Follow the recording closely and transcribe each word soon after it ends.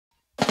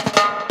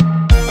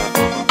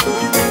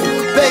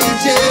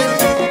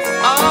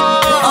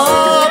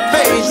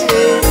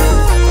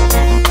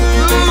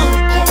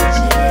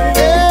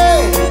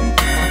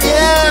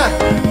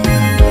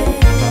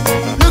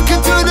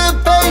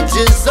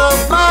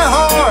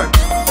heart,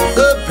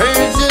 the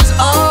pages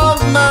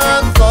of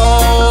my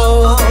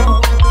thoughts.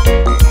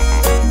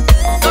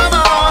 Come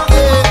on,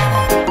 yeah.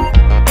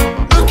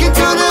 Look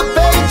into the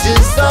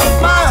pages of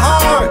my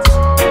heart,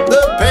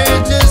 the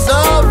pages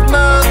of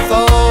my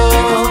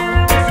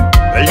thoughts.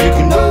 Well, you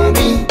can know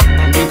me,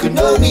 and you can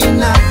know me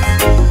not.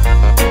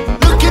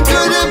 Look into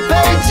the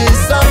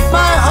pages of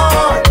my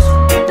heart,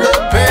 the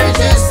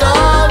pages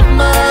of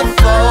my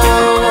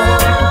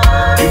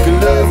thoughts. You can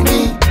love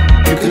me,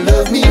 you can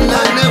love me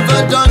not.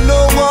 Never done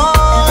no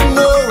one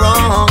no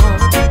wrong.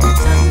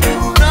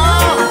 No,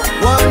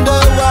 wonder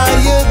why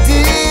you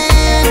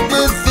did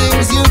the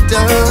things you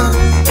done.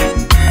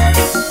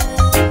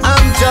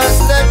 I'm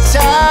just a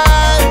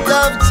child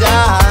of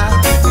Jah,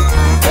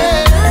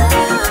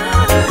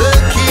 the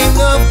king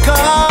of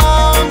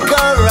conquerors.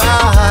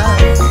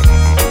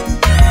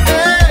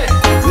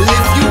 Well,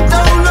 if you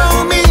don't know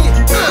me,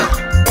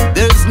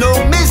 there's no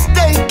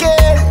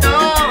mistaking.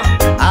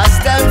 I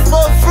stand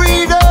for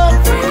freedom.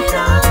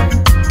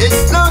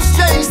 It's no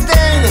strange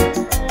thing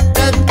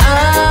that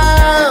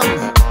I'm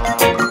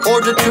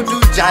ordered to do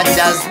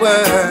Jah's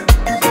word,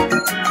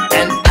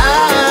 and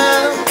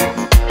I'm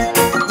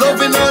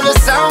loving all the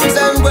sounds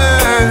and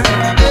words.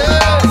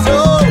 Yeah, so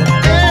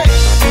hey,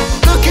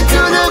 look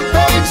into the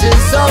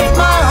pages of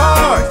my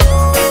heart,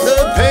 the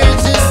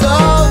pages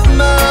of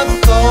my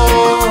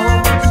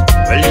thoughts.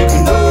 Well, you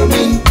can know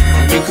me,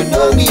 and you can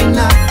know me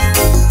not.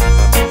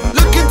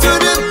 Look into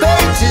the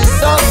pages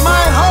of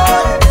my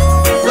heart,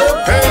 the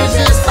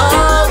pages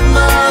of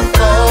my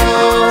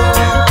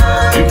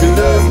thoughts. You can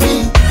love me,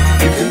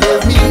 you can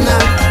love me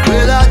not.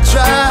 Well, I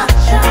try,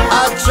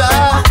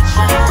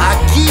 I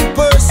keep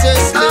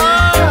persisting.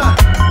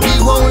 We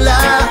won't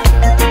lie,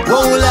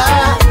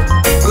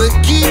 we'll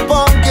keep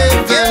on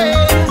giving.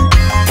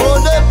 For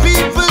the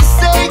people's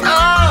sake,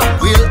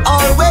 we'll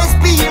always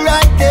be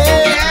right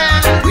there.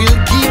 We'll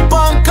keep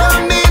on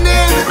coming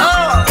in,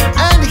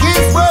 and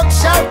His work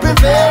shall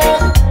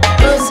prevail.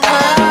 'Cause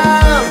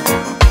I'm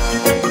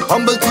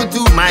humble to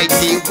do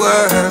mighty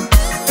work,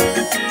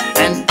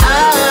 and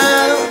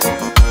I'm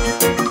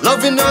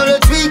loving all the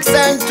tweaks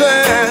and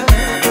turns.